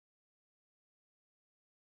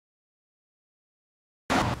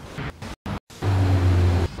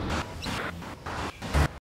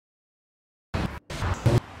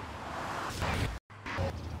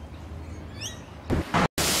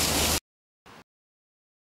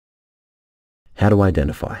How to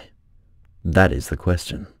identify? That is the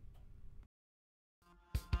question.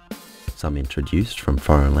 Some introduced from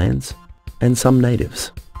foreign lands, and some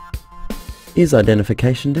natives. Is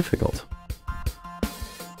identification difficult?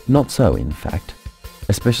 Not so, in fact,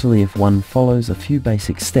 especially if one follows a few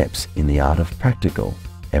basic steps in the art of practical,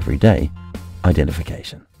 everyday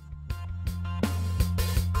identification.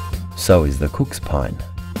 So is the Cook's pine.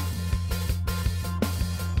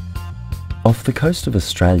 Off the coast of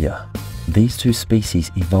Australia, these two species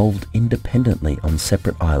evolved independently on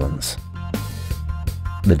separate islands.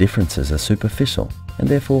 The differences are superficial and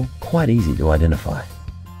therefore quite easy to identify.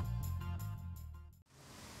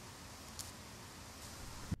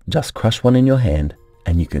 Just crush one in your hand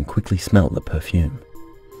and you can quickly smell the perfume.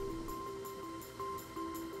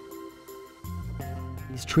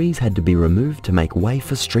 These trees had to be removed to make way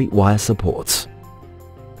for street wire supports.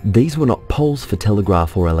 These were not poles for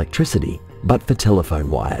telegraph or electricity, but for telephone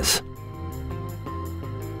wires.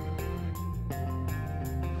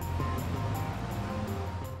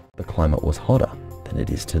 The climate was hotter than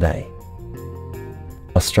it is today.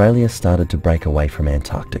 Australia started to break away from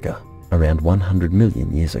Antarctica around 100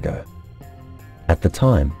 million years ago. At the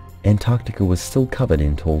time, Antarctica was still covered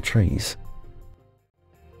in tall trees.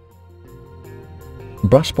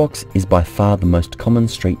 Brushbox is by far the most common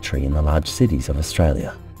street tree in the large cities of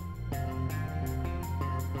Australia.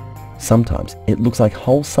 Sometimes it looks like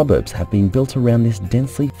whole suburbs have been built around this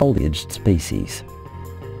densely foliaged species.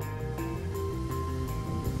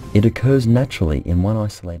 It occurs naturally in one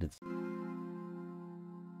isolated.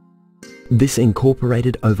 This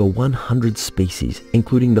incorporated over 100 species,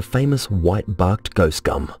 including the famous white-barked ghost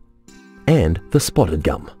gum and the spotted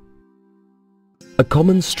gum. A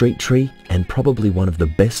common street tree and probably one of the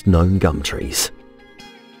best-known gum trees.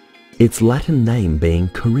 Its Latin name being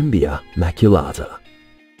Corymbia maculata.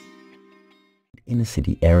 Inner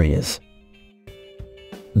city areas.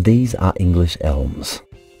 These are English elms.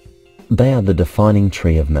 They are the defining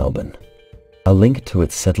tree of Melbourne, a link to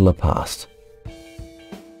its settler past.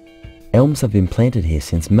 Elms have been planted here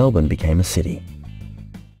since Melbourne became a city.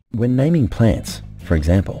 When naming plants, for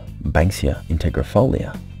example, Banksia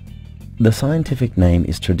integrifolia, the scientific name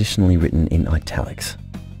is traditionally written in italics.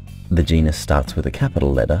 The genus starts with a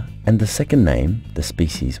capital letter and the second name, the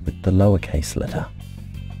species, with the lowercase letter.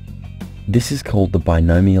 This is called the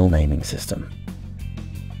binomial naming system.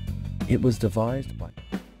 It was devised by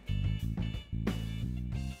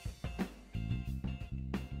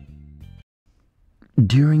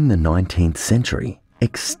During the 19th century,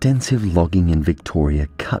 extensive logging in Victoria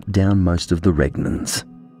cut down most of the regnans.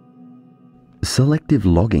 Selective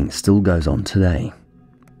logging still goes on today.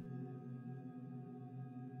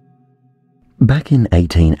 Back in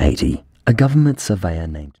 1880, a government surveyor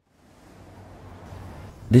named...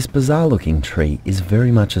 This bizarre-looking tree is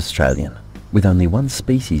very much Australian, with only one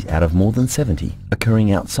species out of more than 70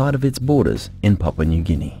 occurring outside of its borders in Papua New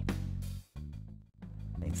Guinea.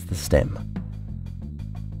 It's the stem.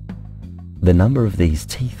 The number of these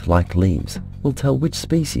teeth-like leaves will tell which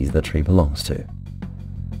species the tree belongs to.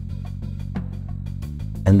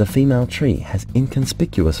 And the female tree has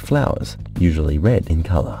inconspicuous flowers, usually red in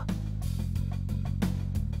colour.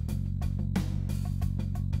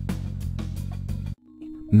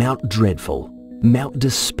 Mount Dreadful, Mount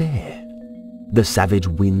Despair. The savage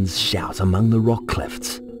winds shout among the rock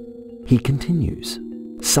clefts. He continues.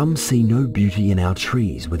 Some see no beauty in our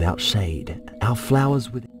trees without shade, our flowers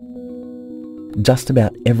with... Just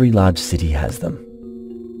about every large city has them.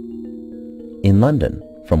 In London,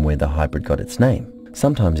 from where the hybrid got its name,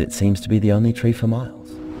 sometimes it seems to be the only tree for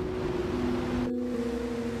miles.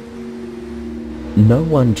 No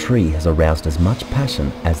one tree has aroused as much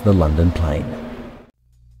passion as the London plane.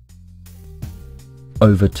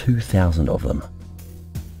 Over 2,000 of them.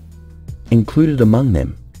 Included among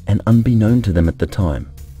them, and unbeknown to them at the time,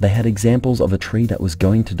 they had examples of a tree that was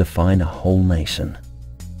going to define a whole nation.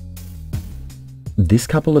 This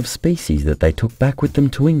couple of species that they took back with them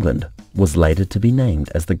to England was later to be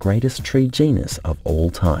named as the greatest tree genus of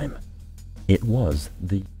all time. It was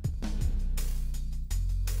the